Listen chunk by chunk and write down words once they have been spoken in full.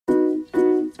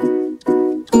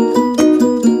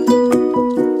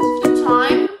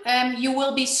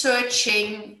be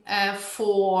searching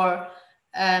for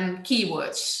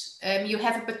keywords. You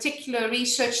have a particular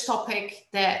research topic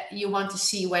that you want to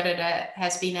see whether there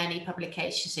has been any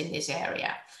publications in this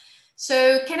area.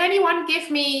 So can anyone give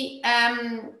me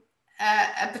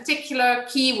a particular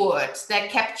keyword that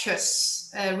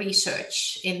captures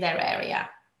research in their area?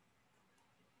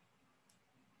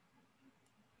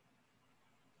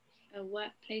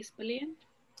 Workplace bullying.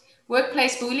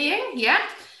 Workplace bullying, yeah.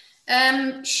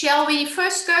 Shall we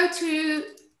first go to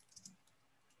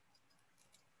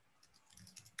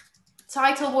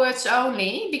title words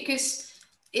only? Because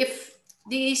if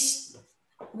these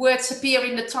words appear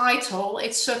in the title,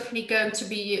 it's certainly going to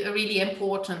be a really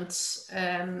important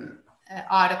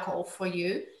article for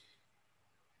you.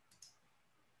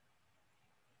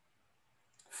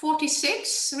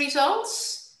 46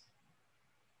 results.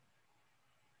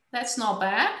 That's not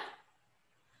bad.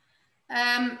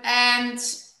 And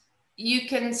you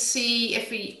can see,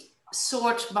 if we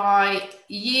sort by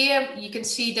year, you can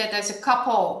see that there's a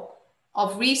couple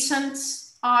of recent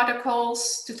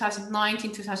articles,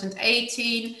 2019,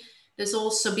 2018. There's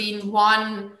also been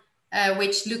one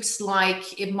which looks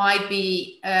like it might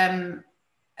be a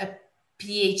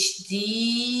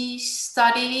PhD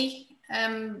study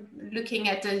looking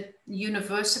at the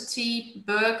University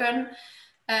Bergen.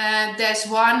 There's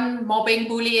one, mobbing,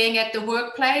 bullying at the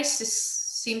workplace. This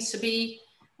seems to be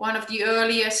one of the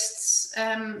earliest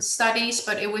studies,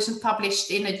 but it wasn't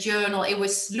published in a journal. It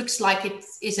looks like it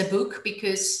is a book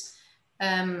because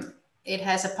it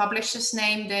has a publisher's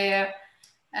name there.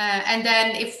 And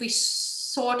then if we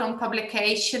sort on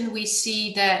publication, we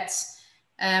see that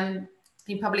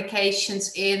the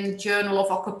publications in Journal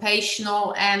of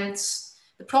Occupational, and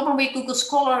the problem with Google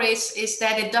Scholar is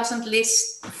that it doesn't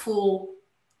list the full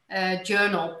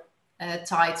journal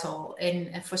title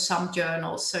for some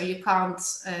journals, so you can't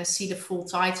see the full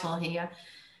title here.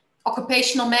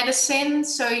 Occupational medicine,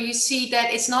 so you see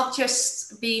that it's not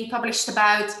just being published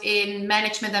about in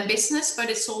management and business, but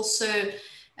it's also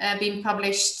being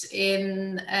published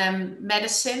in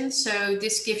medicine. So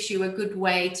this gives you a good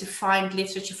way to find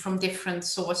literature from different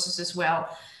sources as well.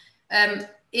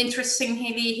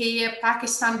 Interestingly here,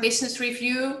 Pakistan Business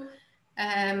Review,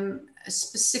 a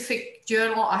specific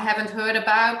journal I haven't heard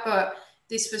about, but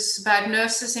this was about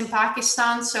nurses in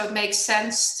Pakistan, so it makes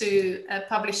sense to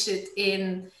publish it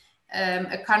in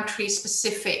a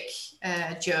country-specific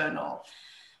journal.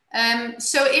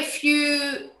 So if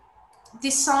you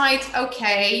decide,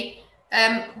 okay,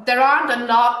 there aren't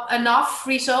enough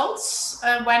results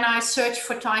when I search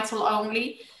for title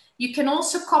only, you can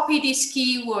also copy these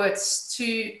keywords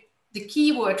to the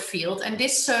keyword field, and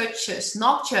this searches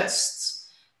not just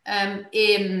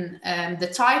in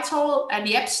the title and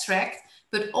the abstract,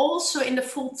 but also in the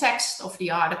full text of the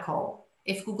article.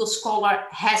 If Google Scholar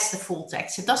has the full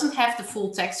text, it doesn't have the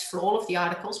full text for all of the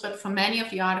articles, but for many of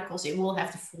the articles, it will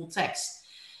have the full text.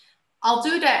 I'll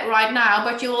do that right now,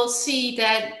 but you will see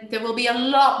that there will be a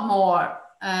lot more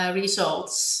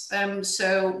results.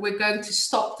 So we're going to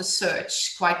stop the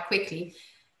search quite quickly.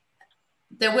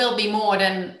 There will be more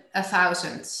than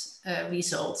 1,000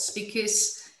 results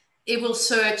because it will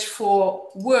search for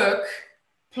work,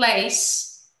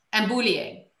 place, and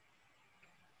bullying.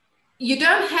 You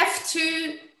don't have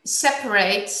to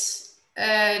separate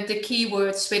the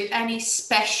keywords with any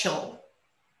special,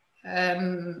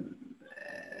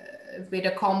 with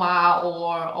a comma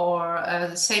or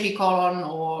a semicolon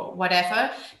or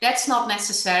whatever. That's not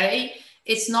necessary.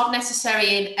 It's not necessary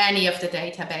in any of the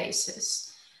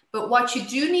databases. But what you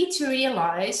do need to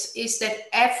realize is that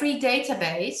every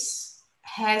database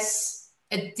has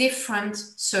a different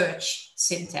search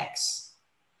syntax.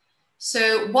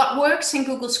 So what works in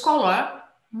Google Scholar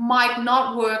might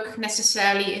not work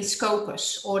necessarily in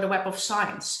Scopus or the Web of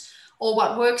Science, or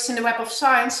what works in the Web of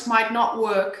Science might not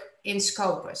work in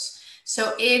Scopus.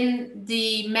 So in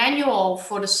the manual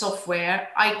for the software,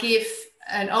 I give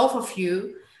an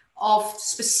overview of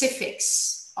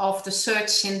specifics of the search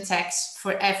syntax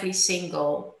for every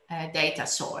single data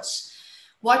source.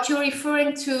 What you're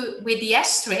referring to with the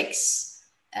asterisks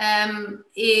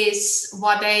is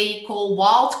what they call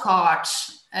wildcard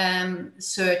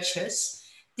searches.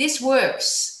 This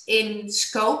works in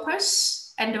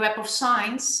Scopus and the Web of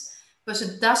Science, but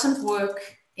it doesn't work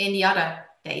in the other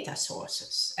data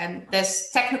sources. And there's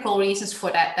technical reasons for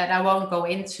that I won't go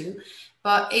into,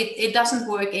 but it doesn't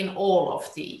work in all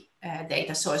of the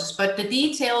data sources. But the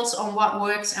details on what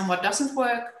works and what doesn't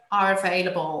work are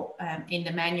available in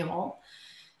the manual.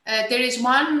 There is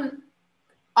one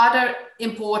other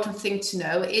important thing to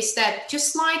know, is that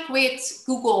just like with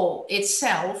Google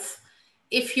itself,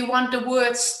 if you want the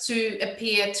words to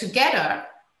appear together,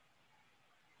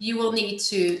 you will need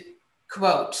to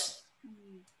quote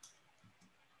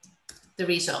the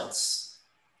results,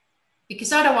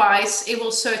 because otherwise it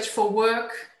will search for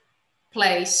work,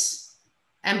 place,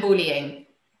 and bullying.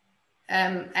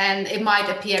 And it might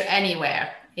appear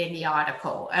anywhere in the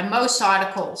article. And most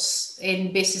articles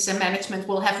in business and management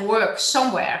will have work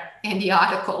somewhere in the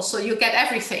article. So you get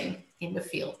everything in the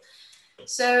field.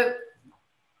 So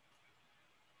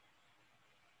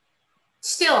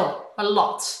still a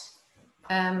lot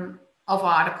of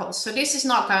articles. So this is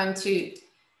not going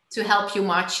to help you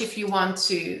much if you want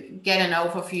to get an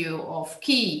overview of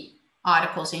key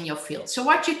articles in your field. So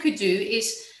what you could do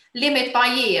is limit by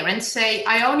year and say,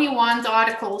 I only want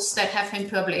articles that have been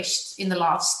published in the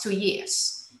last 2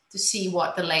 years to see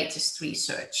what the latest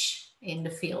research in the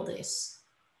field is.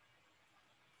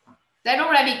 That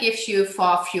already gives you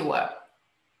far fewer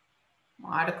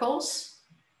articles.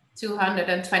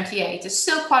 228 is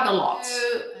still quite a lot.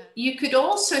 So you could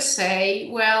also say,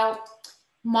 well,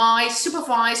 my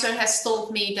supervisor has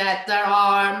told me that there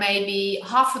are maybe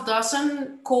half a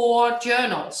dozen core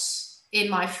journals in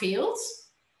my field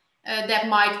that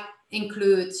might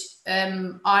include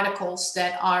articles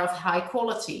that are of high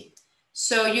quality.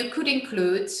 So you could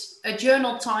include a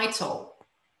journal title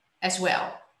as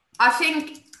well. I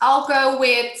think I'll go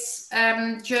with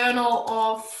Journal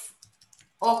of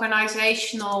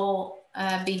Organizational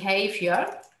Behavior.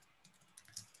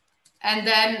 And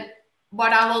then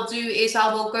what I will do is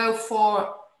I will go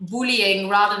for bullying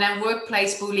rather than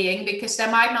workplace bullying, because they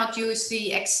might not use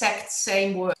the exact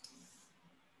same word.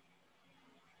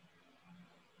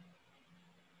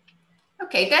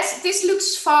 Okay, this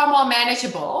looks far more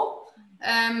manageable.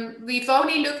 We've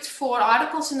only looked for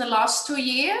articles in the last 2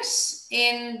 years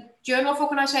in Journal of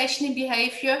Organizational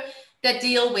Behavior that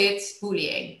deal with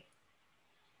bullying.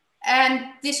 And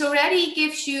this already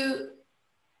gives you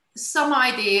some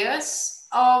ideas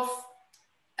of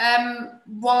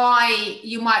why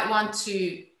you might want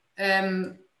to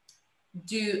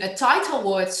do a title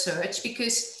word search,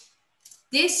 because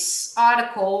this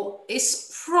article is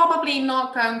probably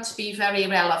not going to be very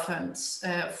relevant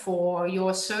for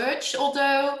your search,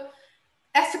 although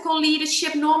ethical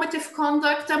leadership, normative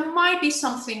conduct, there might be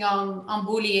something on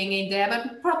bullying in there,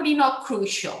 but probably not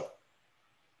crucial.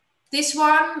 This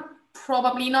one,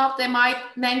 probably not. They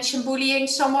might mention bullying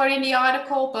somewhere in the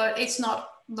article, but it's not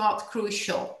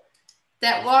crucial.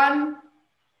 That one,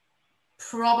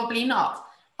 probably not.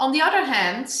 On the other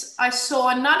hand, I saw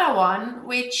another one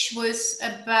which was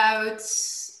about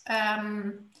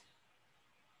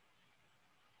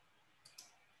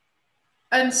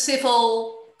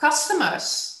uncivil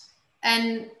customers,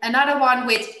 and another one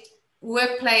with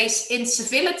workplace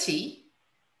incivility.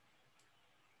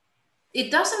 It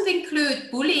doesn't include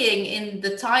bullying in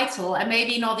the title and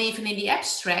maybe not even in the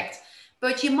abstract,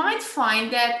 but you might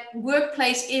find that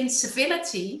workplace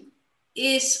incivility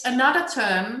is another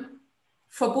term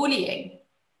for bullying.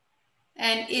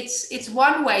 And it's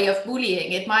one way of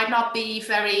bullying. It might not be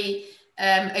very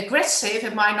aggressive,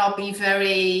 it might not be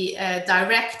very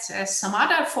direct as some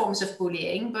other forms of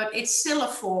bullying, but it's still a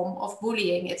form of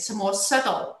bullying. It's a more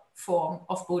subtle form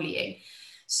of bullying.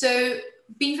 So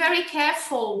be very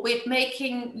careful with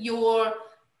making your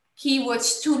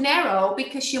keywords too narrow,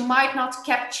 because you might not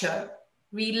capture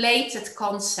related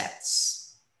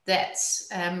concepts that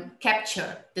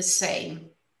capture the same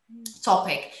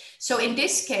topic. So in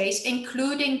this case,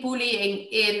 including bullying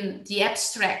in the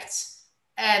abstract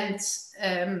and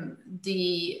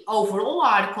the overall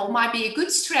article might be a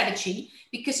good strategy,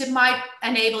 because it might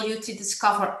enable you to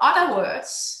discover other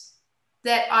words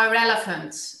that are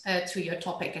relevant to your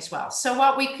topic as well. So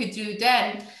what we could do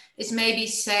then is maybe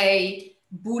say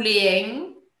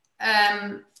bullying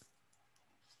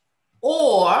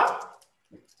or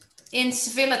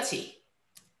incivility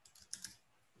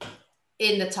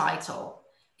in the title.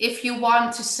 If you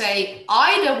want to say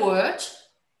either word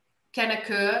can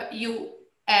occur, you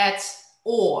add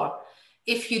or.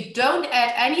 If you don't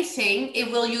add anything,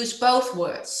 it will use both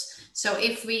words. So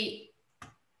if we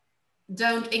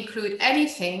don't include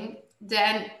anything,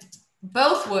 then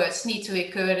both words need to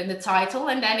occur in the title,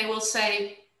 and then it will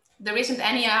say there isn't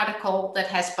any article that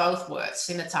has both words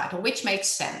in the title, which makes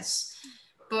sense.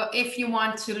 But if you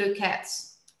want to look at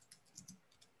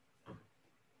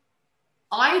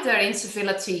either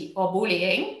incivility or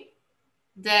bullying,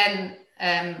 then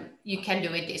you can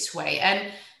do it this way.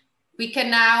 And we can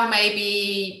now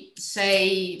maybe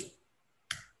say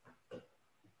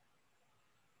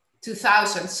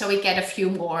 2000, so we get a few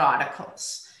more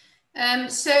articles.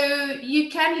 So you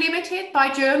can limit it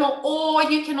by journal, or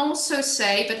you can also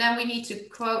say, but then we need to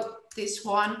quote this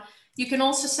one, you can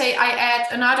also say I add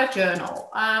another journal.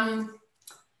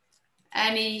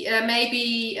 Any,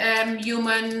 maybe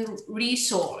human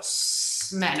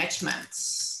resource management.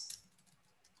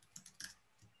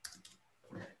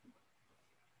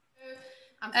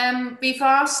 We've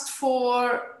asked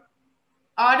for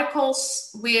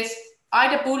articles with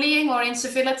either bullying or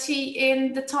incivility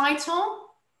in the title,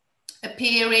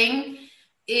 appearing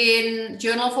in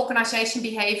Journal of Organization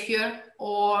Behavior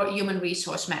or Human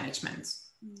Resource Management.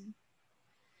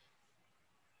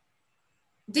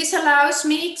 This allows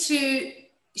me to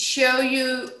show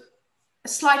you a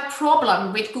slight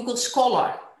problem with Google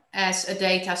Scholar as a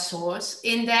data source,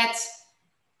 in that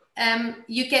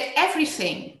you get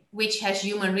everything which has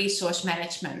human resource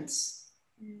management.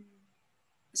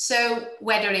 So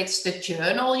whether it's the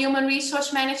journal Human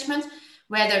Resource Management,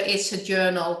 whether it's a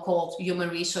journal called Human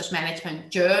Resource Management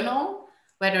Journal,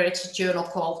 whether it's a journal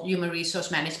called Human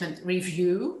Resource Management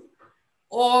Review,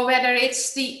 or whether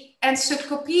it's the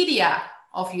Encyclopedia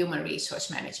of Human Resource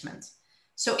Management.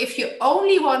 So if you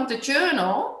only want the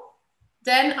journal,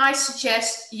 then I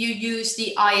suggest you use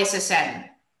the ISSN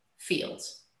field.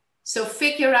 So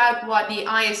figure out what the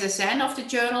ISSN of the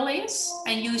journal is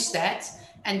and use that.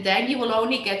 And then you will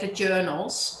only get the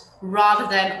journals, rather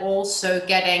than also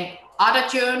getting other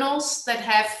journals that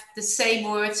have the same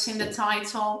words in the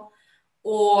title,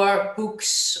 or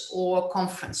books or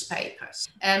conference papers.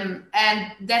 And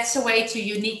that's a way to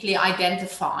uniquely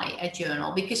identify a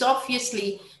journal, because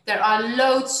obviously there are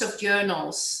loads of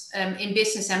journals in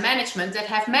business and management that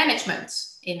have management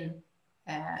in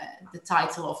the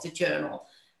title of the journal.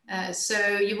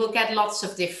 So you will get lots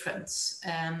of different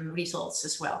results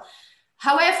as well.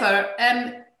 However,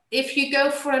 if you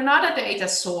go for another data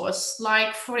source,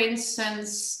 like for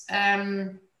instance,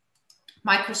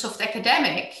 Microsoft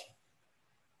Academic,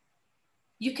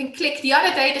 you can click the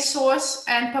other data source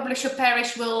and Publish or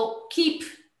Perish will keep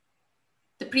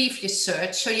the previous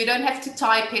search, so you don't have to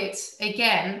type it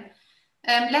again.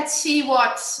 Let's see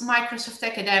what Microsoft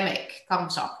Academic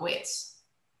comes up with.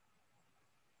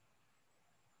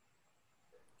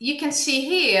 You can see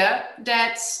here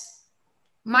that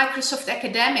Microsoft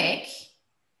Academic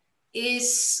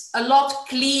is a lot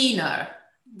cleaner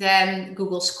than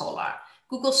Google Scholar.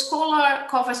 Google Scholar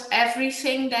covers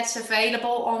everything that's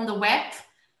available on the web,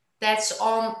 that's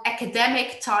on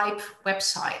academic type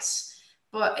websites.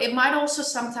 But it might also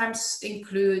sometimes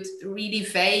include really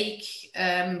vague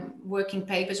working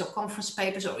papers or conference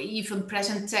papers, or even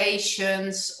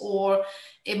presentations, or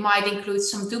it might include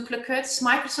some duplicates.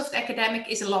 Microsoft Academic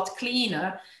is a lot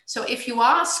cleaner. So if you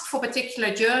ask for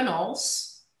particular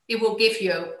journals, it will give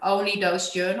you only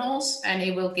those journals, and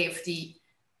it will give the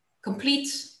complete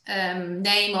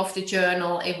name of the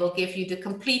journal. It will give you the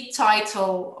complete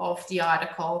title of the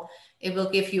article. It will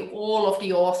give you all of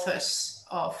the authors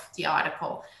of the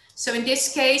article. So in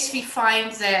this case, we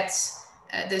find that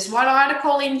there's one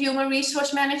article in Human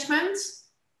Resource Management,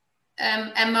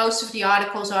 and most of the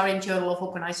articles are in Journal of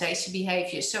Organization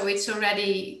Behavior. So it's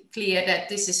already clear that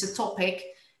this is a topic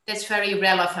that's very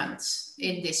relevant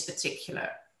in this particular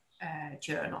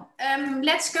journal.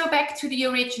 Let's go back to the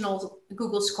original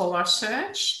Google Scholar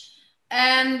search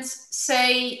and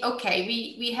say, okay,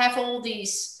 we have all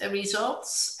these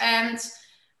results, and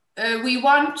we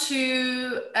want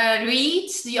to read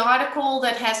the article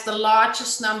that has the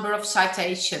largest number of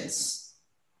citations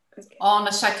on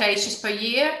a citations per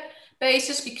year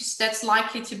basis, because that's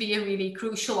likely to be a really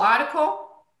crucial article.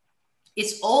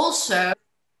 It's also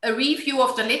a review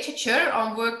of the literature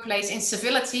on workplace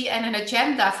incivility and an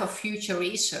agenda for future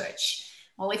research.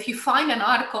 Well, if you find an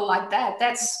article like that,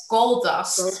 that's gold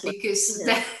dust, because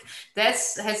that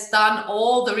has done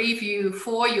all the review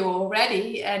for you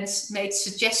already and made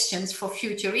suggestions for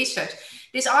future research.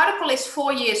 This article is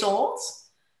 4 years old.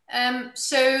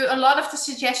 So a lot of the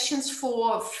suggestions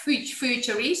for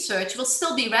future research will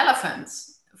still be relevant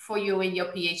for you in your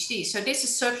PhD. So this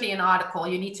is certainly an article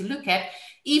you need to look at,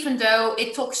 even though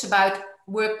it talks about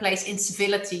workplace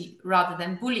incivility rather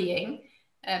than bullying,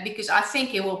 because I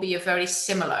think it will be a very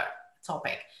similar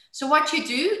topic. So what you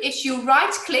do is you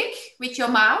right-click with your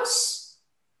mouse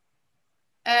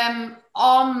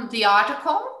on the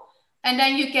article, and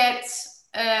then you get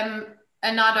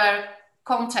another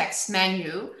context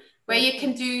menu where you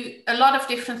can do a lot of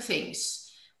different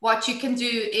things. What you can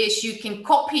do is you can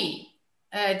copy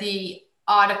the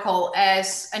article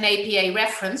as an APA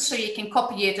reference, so you can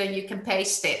copy it and you can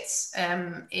paste it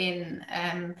in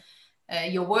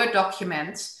your Word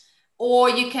document, or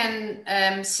you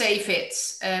can save it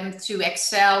to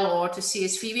Excel or to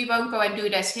CSV. We won't go and do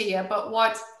this here, but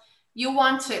what you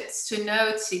wanted to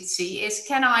know, Tsitsi, is,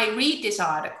 can I read this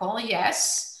article?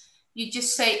 Yes. You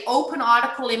just say open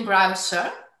article in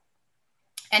browser,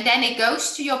 And then it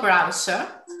goes to your browser,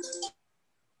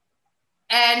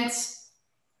 and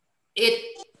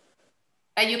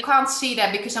you can't see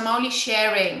that because I'm only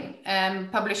sharing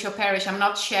Publish or Perish. I'm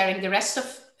not sharing the rest of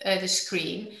the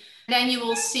screen. Then you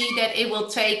will see that it will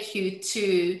take you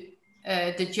to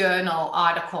the journal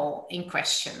article in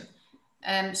question.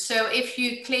 So if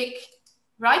you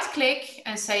right click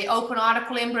and say open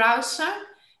article in browser,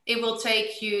 it will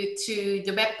take you to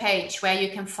the web page where you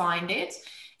can find it.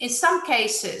 In some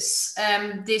cases,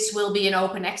 this will be an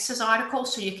open access article,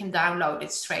 so you can download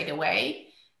it straight away.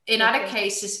 In other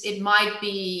cases, it might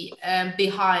be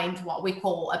behind what we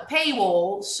call a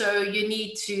paywall. So you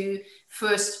need to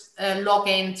first log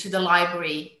into the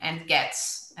library and get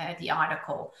the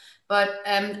article. But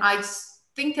I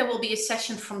think there will be a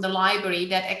session from the library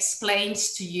that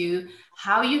explains to you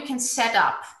how you can set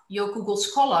up your Google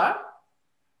Scholar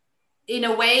in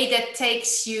a way that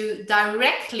takes you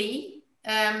directly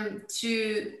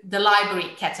to the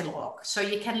library catalog. So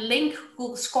you can link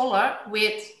Google Scholar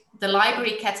with the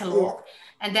library catalog.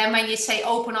 And then when you say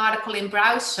open article in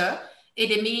browser, it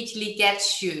immediately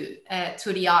gets you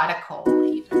to the article.